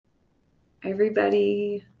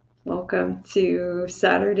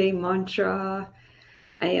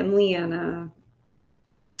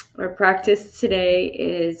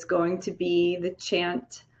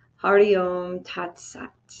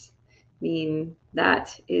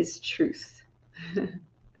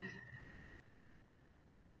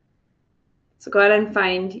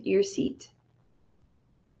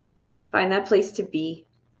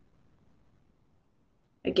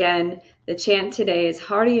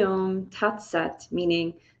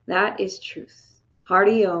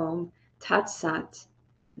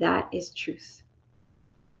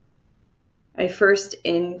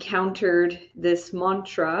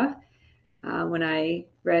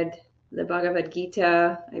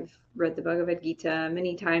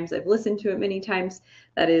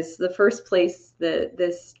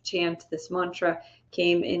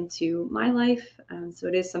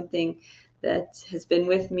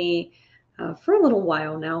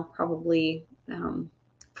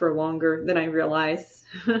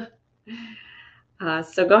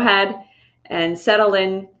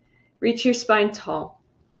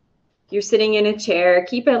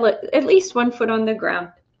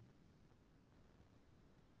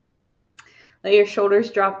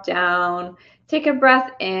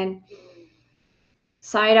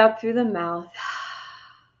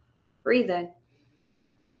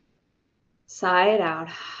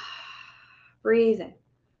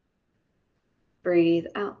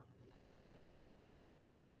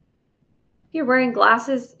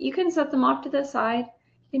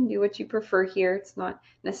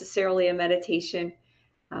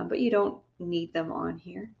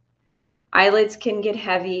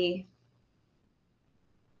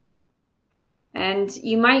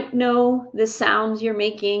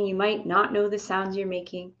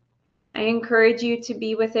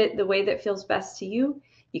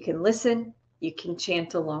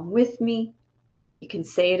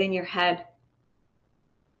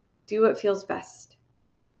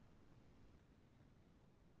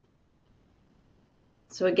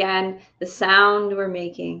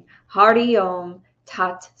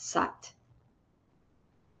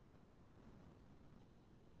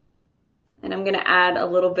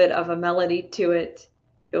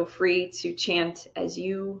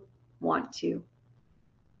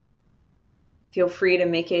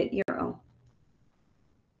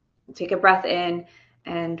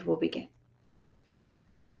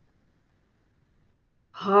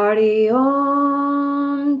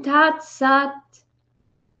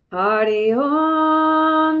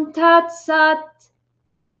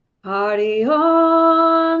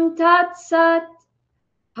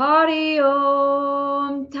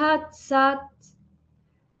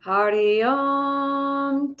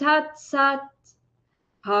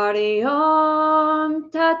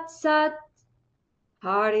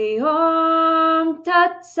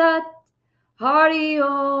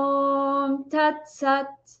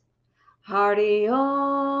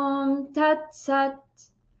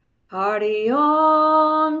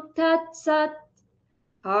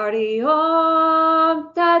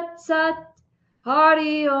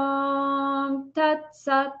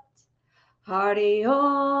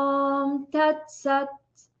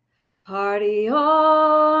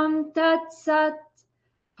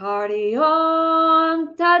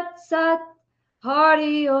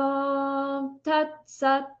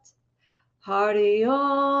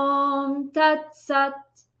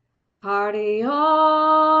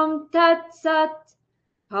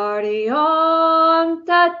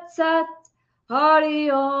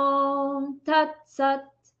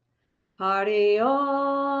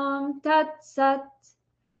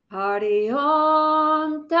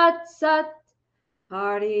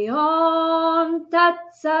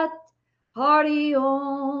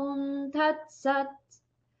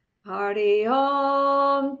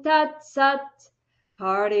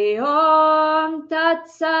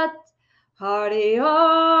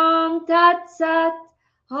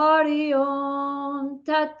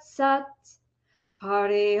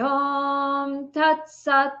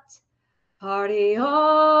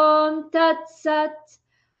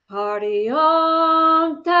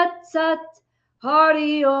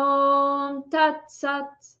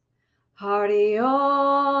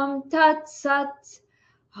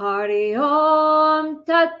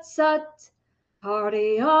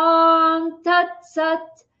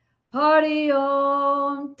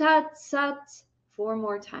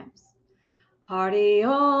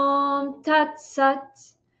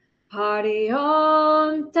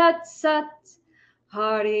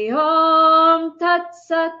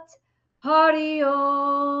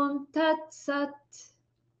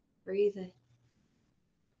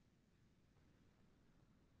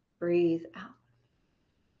Breathe out.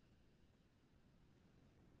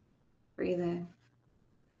 Breathe in.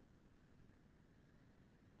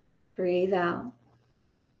 Breathe out.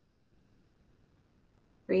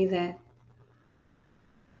 Breathe in.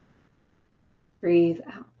 Breathe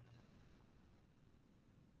out.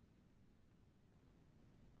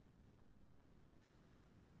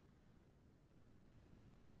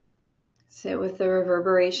 Sit with the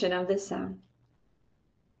reverberation of the sound.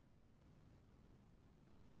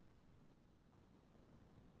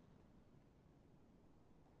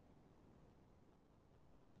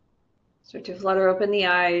 Start to flutter open the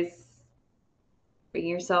eyes. Bring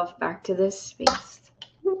yourself back to this space.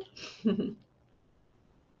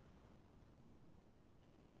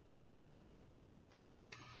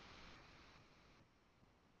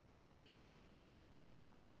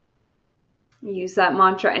 Use that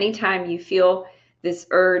mantra anytime you feel this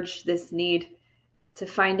urge, this need to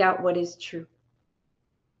find out what is true,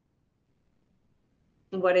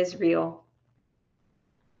 what is real,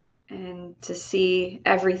 and to see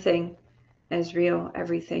everything as real,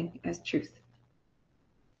 everything as truth.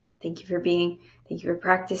 Thank you for being, thank you for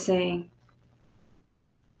practicing.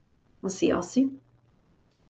 We'll see y'all soon.